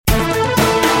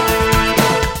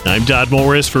I'm Todd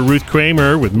Morris for Ruth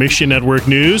Kramer with Mission Network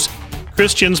News.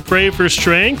 Christians pray for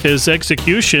strength as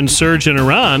executions surge in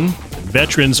Iran.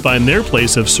 Veterans find their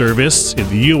place of service in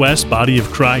the U.S. body of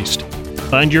Christ.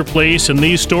 Find your place in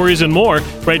these stories and more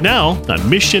right now on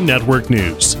Mission Network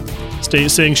News.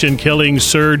 State-sanctioned killings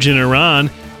surge in Iran.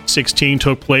 16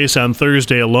 took place on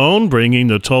Thursday alone, bringing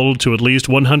the total to at least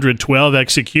 112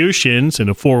 executions in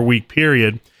a 4-week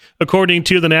period. According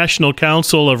to the National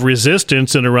Council of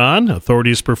Resistance in Iran,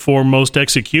 authorities perform most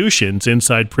executions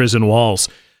inside prison walls.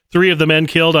 3 of the men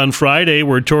killed on Friday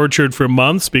were tortured for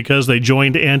months because they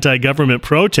joined anti-government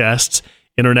protests.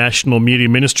 International Media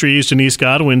Ministries' Denise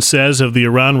Godwin says of the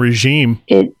Iran regime,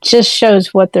 it just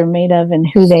shows what they're made of and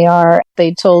who they are.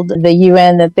 They told the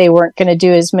UN that they weren't going to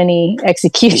do as many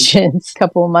executions a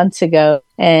couple of months ago,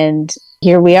 and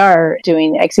here we are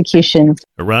doing executions.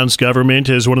 Iran's government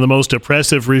is one of the most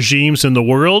oppressive regimes in the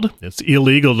world. It's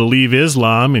illegal to leave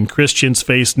Islam, and Christians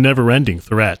face never-ending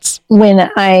threats. When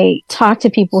I talk to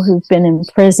people who've been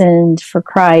imprisoned for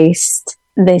Christ,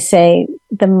 they say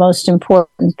the most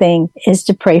important thing is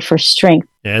to pray for strength.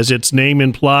 As its name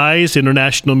implies,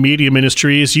 International Media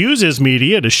Ministries uses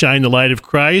media to shine the light of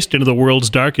Christ into the world's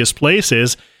darkest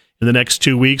places. In the next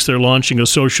 2 weeks, they're launching a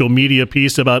social media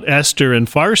piece about Esther and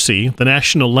Farsi, the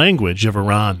national language of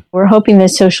Iran. We're hoping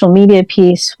this social media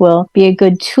piece will be a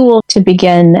good tool to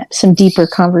begin some deeper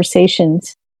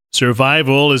conversations.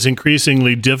 Survival is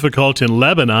increasingly difficult in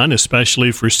Lebanon,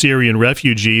 especially for Syrian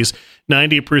refugees.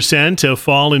 90% have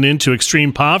fallen into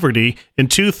extreme poverty, and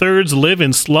 2/3 live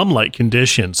in slum-like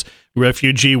conditions.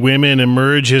 Refugee women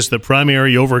emerge as the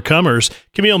primary overcomers.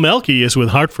 Camille Melky is with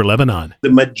Heart for Lebanon.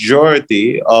 The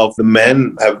majority of the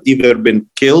men have either been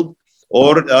killed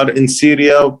or are in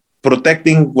Syria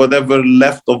protecting whatever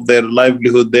left of their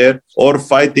livelihood there, or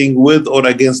fighting with or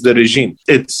against the regime.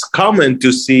 It's common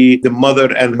to see the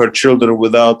mother and her children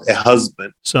without a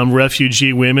husband. Some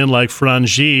refugee women, like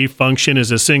Franji, function as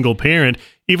a single parent,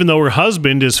 even though her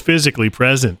husband is physically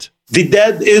present. The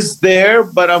dad is there,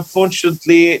 but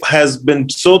unfortunately has been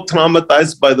so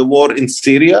traumatized by the war in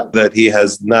Syria that he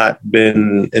has not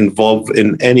been involved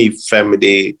in any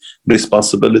family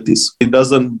responsibilities. He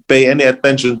doesn't pay any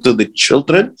attention to the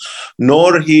children,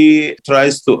 nor he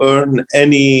tries to earn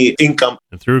any income.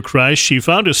 And through Christ, she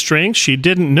found a strength she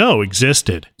didn't know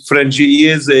existed. Franji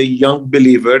is a young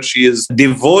believer. She is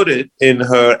devoted in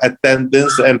her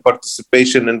attendance and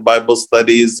participation in Bible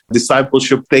studies.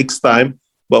 Discipleship takes time.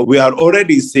 But we are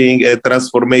already seeing a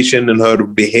transformation in her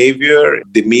behavior,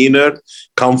 demeanor,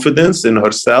 confidence in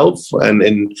herself and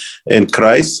in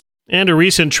Christ. And a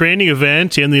recent training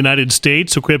event in the United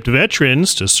States equipped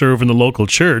veterans to serve in the local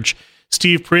church.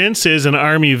 Steve Prince is an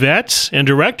Army vet and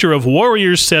director of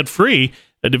Warriors Set Free,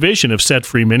 a division of Set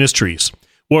Free Ministries.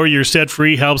 Warriors Set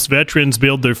Free helps veterans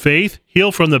build their faith,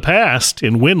 heal from the past,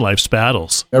 and win life's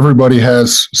battles. Everybody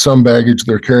has some baggage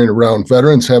they're carrying around.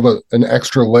 Veterans have an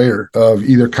extra layer of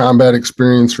either combat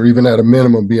experience or even at a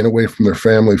minimum being away from their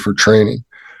family for training.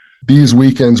 These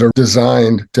weekends are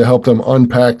designed to help them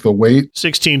unpack the weight.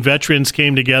 16 veterans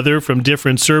came together from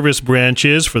different service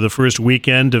branches for the first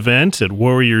weekend event at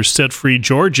Warriors Set Free,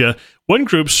 Georgia. One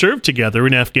group served together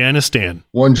in Afghanistan.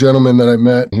 One gentleman that I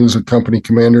met, he was a company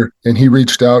commander, and he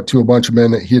reached out to a bunch of men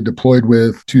that he had deployed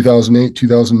with 2008,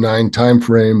 2009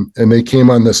 timeframe, and they came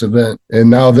on this event.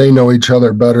 And now they know each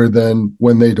other better than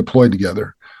when they deployed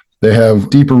together. They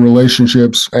have deeper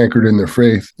relationships anchored in their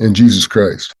faith in Jesus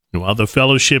Christ. While the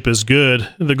fellowship is good,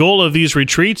 the goal of these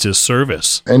retreats is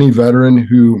service. Any veteran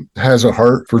who has a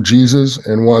heart for Jesus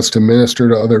and wants to minister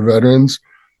to other veterans,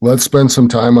 let's spend some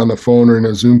time on the phone or in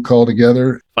a Zoom call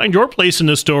together. Find your place in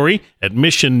the story at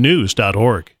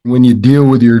missionnews.org. When you deal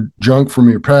with your junk from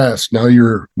your past, now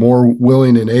you're more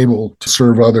willing and able to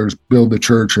serve others, build the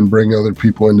church, and bring other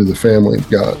people into the family of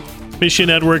God. Mission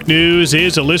Network News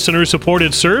is a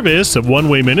listener-supported service of One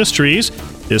Way Ministries.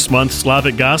 This month,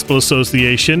 Slavic Gospel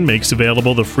Association makes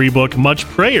available the free book, Much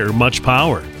Prayer, Much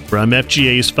Power. From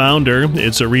FGA's founder,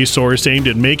 it's a resource aimed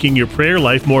at making your prayer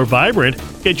life more vibrant.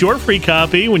 Get your free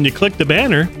copy when you click the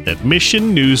banner at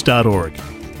missionnews.org.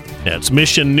 That's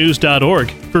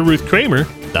missionnews.org. For Ruth Kramer,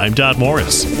 I'm Todd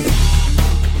Morris.